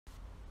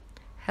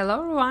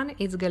Hello everyone,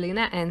 it's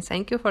Galina and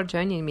thank you for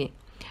joining me.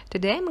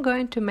 Today I'm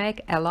going to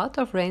make a lot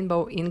of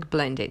rainbow ink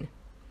blending.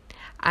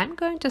 I'm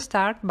going to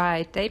start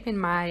by taping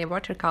my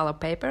watercolor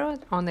paper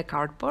on the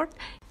cardboard.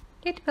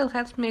 It will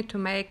help me to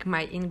make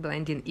my ink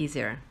blending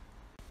easier.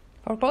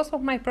 For both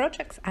of my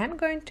projects I'm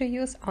going to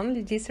use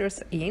only these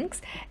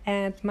inks,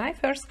 and my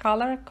first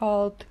color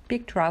called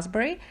Picked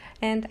Raspberry,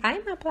 and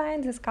I'm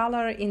applying this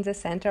color in the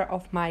center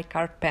of my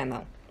card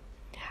panel.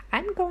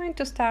 I'm going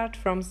to start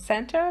from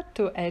center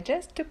to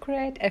edges to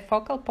create a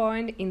focal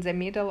point in the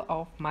middle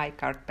of my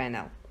card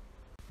panel.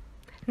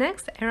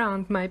 Next,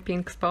 around my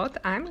pink spot,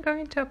 I'm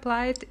going to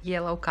apply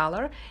yellow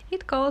color.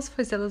 It calls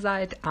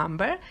Oversized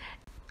Amber,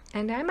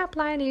 and I'm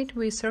applying it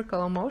with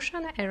circular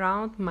motion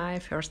around my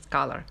first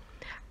color.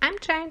 I'm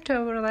trying to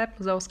overlap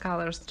those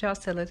colors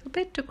just a little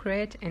bit to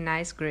create a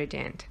nice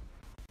gradient.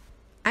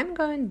 I'm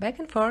going back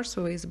and forth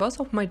with both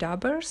of my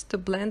daubers to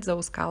blend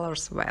those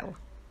colors well.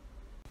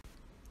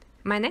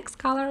 My next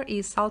color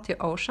is Salty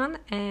Ocean,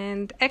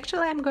 and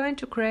actually I'm going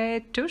to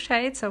create two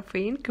shades of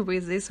ink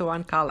with this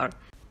one color.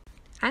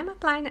 I'm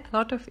applying a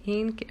lot of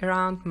ink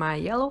around my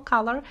yellow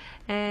color,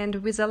 and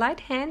with the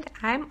light hand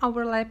I'm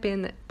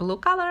overlapping blue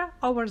color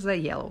over the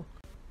yellow.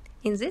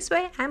 In this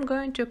way I'm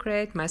going to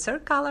create my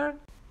third color,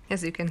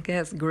 as you can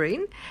guess,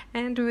 green,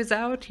 and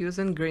without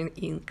using green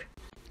ink.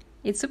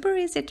 It's super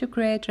easy to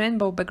create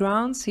rainbow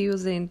backgrounds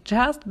using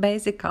just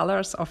basic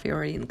colors of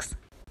your inks.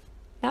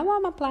 Now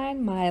I'm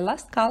applying my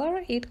last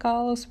color. It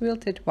calls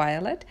Wilted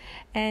Violet,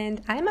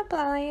 and I'm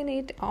applying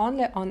it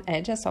only on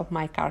edges of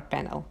my card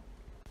panel.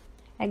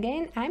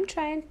 Again, I'm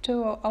trying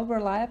to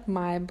overlap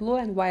my blue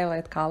and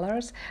violet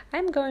colors.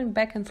 I'm going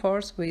back and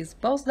forth with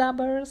both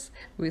daubers,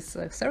 with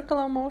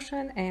circular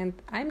motion, and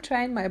I'm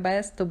trying my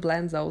best to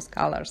blend those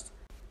colors.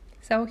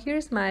 So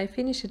here's my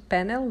finished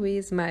panel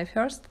with my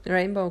first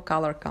rainbow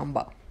color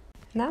combo.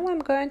 Now I'm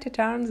going to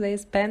turn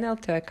this panel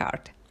to a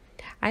card.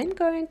 I'm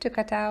going to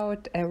cut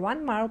out a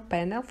 1 mark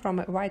panel from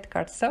a white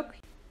cardstock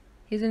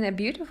using a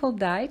beautiful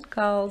die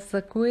called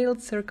the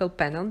Quilt Circle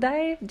Panel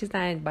Die,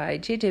 designed by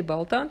J.J.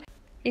 Bolton.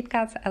 It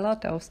cuts a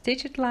lot of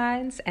stitched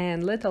lines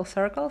and little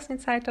circles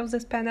inside of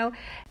this panel,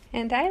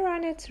 and I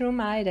run it through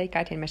my die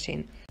cutting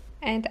machine.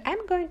 And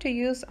I'm going to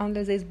use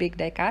only this big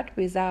die cut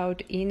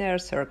without inner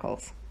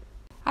circles.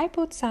 I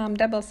put some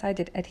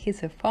double-sided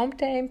adhesive foam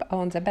tape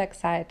on the back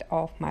side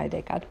of my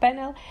die cut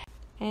panel,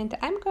 and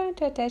I'm going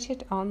to attach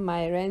it on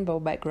my rainbow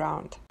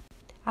background.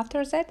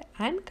 After that,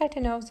 I'm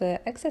cutting off the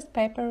excess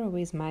paper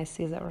with my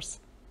scissors.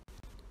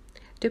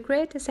 To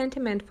create a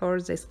sentiment for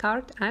this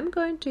card, I'm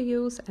going to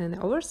use an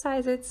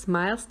oversized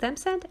smile stamp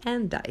set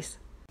and dies.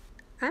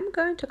 I'm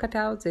going to cut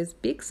out this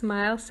big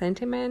smile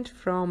sentiment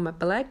from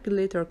black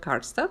glitter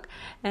cardstock,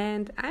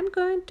 and I'm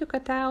going to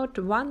cut out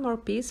one more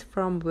piece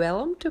from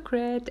vellum to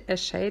create a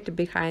shade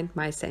behind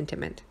my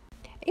sentiment.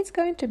 It's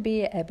going to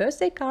be a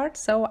birthday card,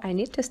 so I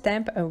need to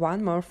stamp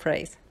one more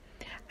phrase.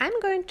 I'm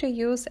going to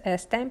use a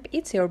stamp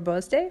It's Your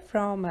Birthday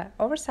from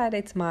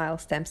Oversized Smile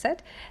stamp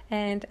set,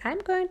 and I'm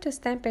going to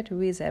stamp it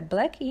with a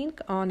black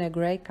ink on a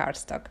gray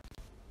cardstock.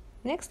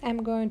 Next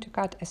I'm going to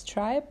cut a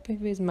stripe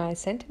with my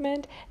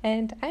sentiment,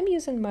 and I'm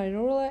using my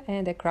ruler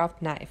and a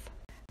craft knife.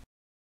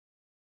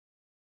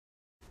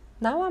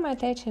 Now I'm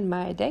attaching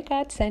my die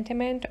cut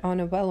sentiment on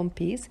a vellum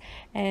piece,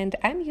 and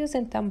I'm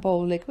using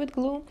Tombow liquid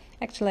glue.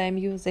 Actually I'm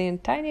using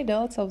tiny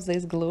dots of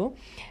this glue,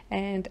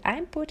 and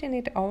I'm putting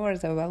it over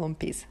the vellum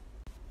piece.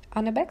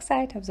 On the back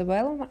side of the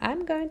vellum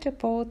I'm going to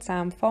put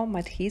some foam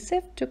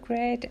adhesive to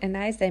create a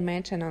nice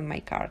dimension on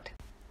my card.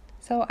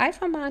 So I've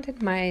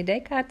mounted my die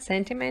cut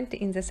sentiment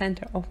in the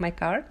center of my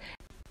card,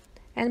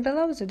 and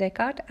below the die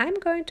cut I'm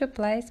going to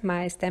place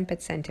my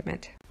stamped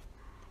sentiment.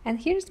 And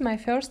here's my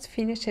first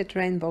finished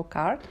rainbow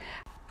card.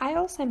 I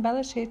also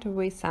embellish it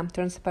with some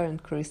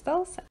transparent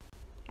crystals.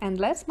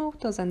 And let's move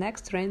to the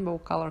next rainbow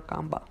color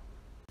combo.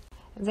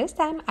 This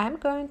time I'm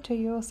going to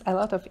use a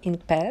lot of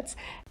ink pads,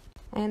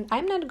 and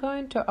I'm not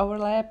going to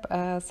overlap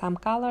some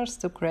colors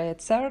to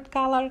create third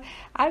color.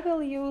 I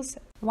will use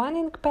one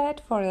ink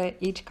pad for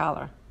each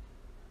color.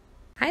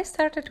 I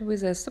started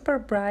with a super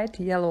bright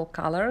yellow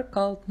color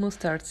called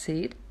Mustard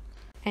Seed,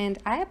 and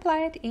I apply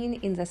it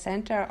in the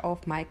center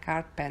of my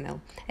card panel.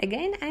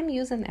 Again, I'm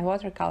using a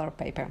watercolor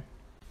paper.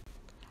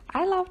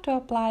 I love to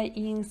apply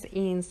inks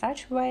in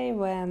such way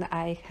when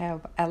I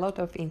have a lot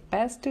of ink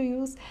pads to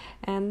use,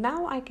 and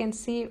now I can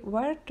see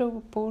where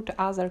to put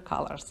other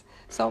colors.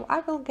 So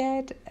I will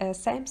get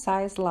same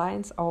size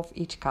lines of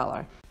each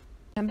color.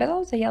 And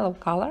below the yellow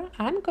color,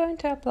 I'm going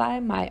to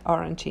apply my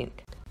orange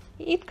ink.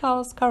 It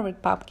calls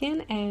Carved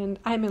Pumpkin, and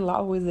I'm in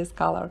love with this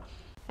color.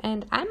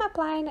 And I'm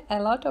applying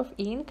a lot of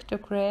ink to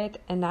create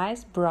a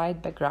nice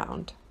bright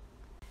background.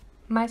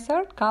 My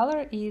third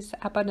color is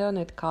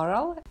Abandoned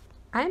Coral.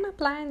 I'm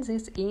applying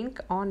this ink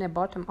on the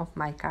bottom of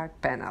my card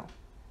panel.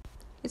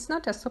 It's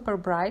not a super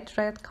bright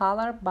red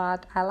color,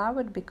 but I love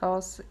it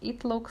because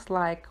it looks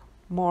like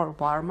more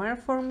warmer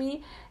for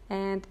me,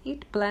 and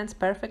it blends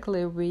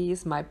perfectly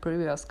with my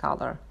previous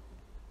color.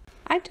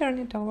 I turn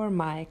it over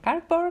my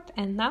cardboard,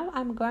 and now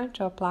I'm going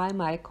to apply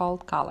my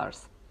cold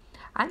colors.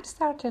 I'm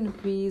starting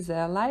with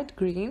a light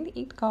green,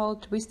 it's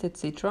called Twisted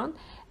Citron,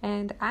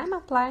 and I'm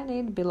applying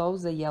it below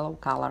the yellow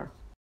color.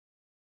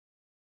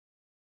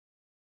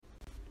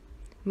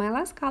 My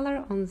last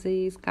color on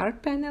this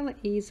card panel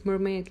is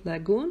Mermaid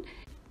Lagoon.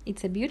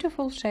 It's a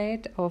beautiful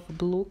shade of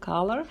blue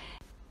color,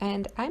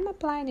 and I'm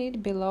applying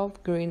it below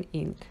green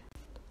ink.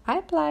 I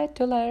applied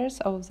 2 layers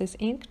of this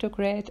ink to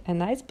create a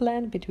nice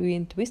blend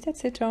between Twisted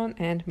Citron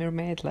and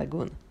Mermaid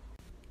Lagoon.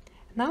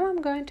 Now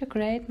I'm going to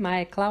create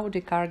my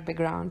cloudy card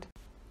background.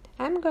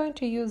 I'm going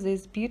to use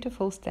this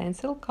beautiful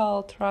stencil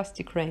called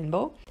Rustic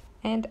Rainbow,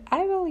 and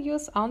I will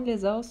use only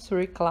those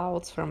 3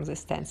 clouds from the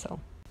stencil.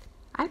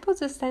 I put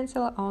the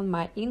stencil on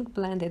my ink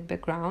blended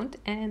background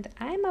and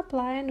I'm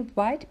applying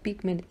white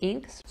pigment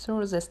ink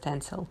through the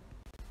stencil.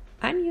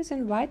 I'm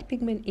using white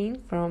pigment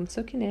ink from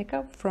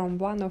Tsukineko from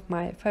one of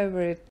my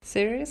favorite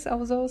series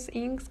of those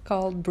inks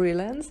called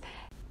Brilliance.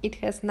 It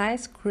has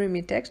nice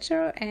creamy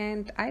texture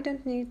and I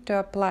don't need to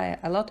apply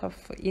a lot of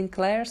ink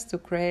layers to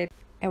create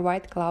a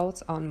white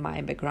clouds on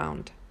my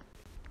background.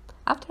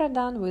 After I'm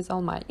done with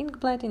all my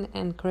ink blending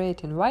and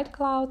creating white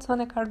clouds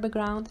on a card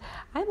background,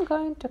 I'm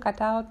going to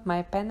cut out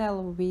my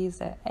panel with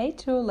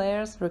A2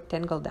 layers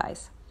rectangle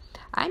dies.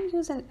 I'm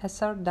using a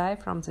 3rd die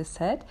from this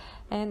set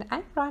and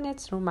I run it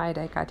through my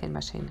die cutting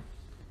machine.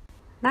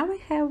 Now I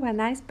have a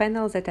nice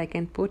panel that I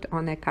can put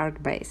on a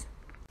card base.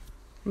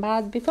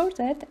 But before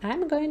that,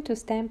 I'm going to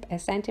stamp a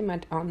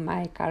sentiment on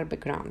my card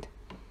background.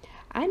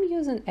 I'm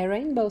using a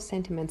rainbow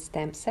sentiment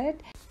stamp set,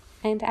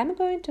 and I'm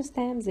going to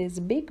stamp this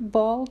big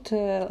bold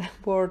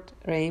word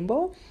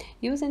rainbow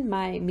using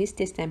my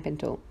MISTI stamping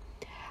tool.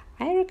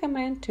 I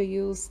recommend to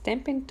use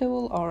stamping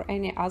tool or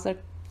any other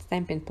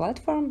stamping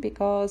platform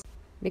because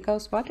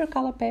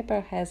watercolor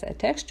paper has a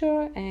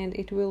texture and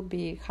it will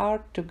be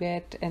hard to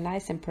get a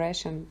nice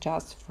impression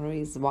just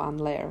with 1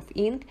 layer of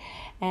ink.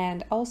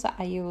 And also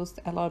I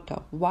used a lot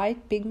of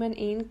white pigment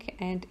ink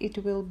and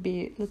it will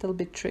be a little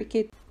bit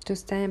tricky to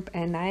stamp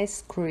a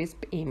nice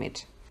crisp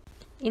image.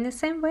 In the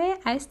same way,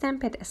 I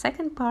stamped a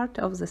 2nd part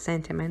of the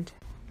sentiment.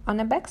 On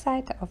the back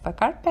side of a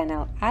card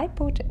panel, I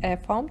put a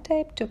foam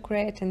tape to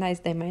create a nice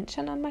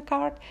dimension on my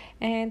card,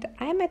 and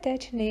I'm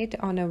attaching it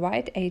on a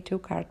white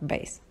A2 card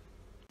base.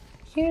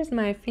 Here's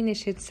my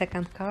finished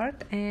 2nd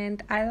card,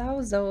 and I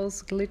love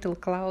those little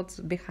clouds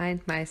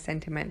behind my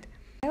sentiment.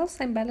 I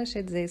also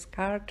embellished this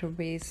card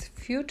with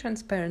few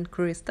transparent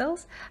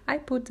crystals. I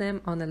put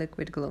them on a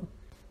liquid glue.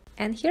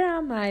 And here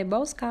are my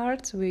both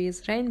cards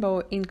with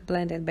rainbow ink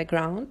blended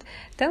background.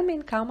 Tell me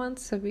in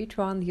comments which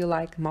one you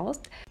like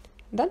most.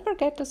 Don't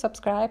forget to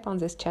subscribe on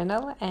this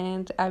channel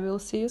and I will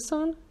see you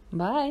soon.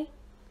 Bye!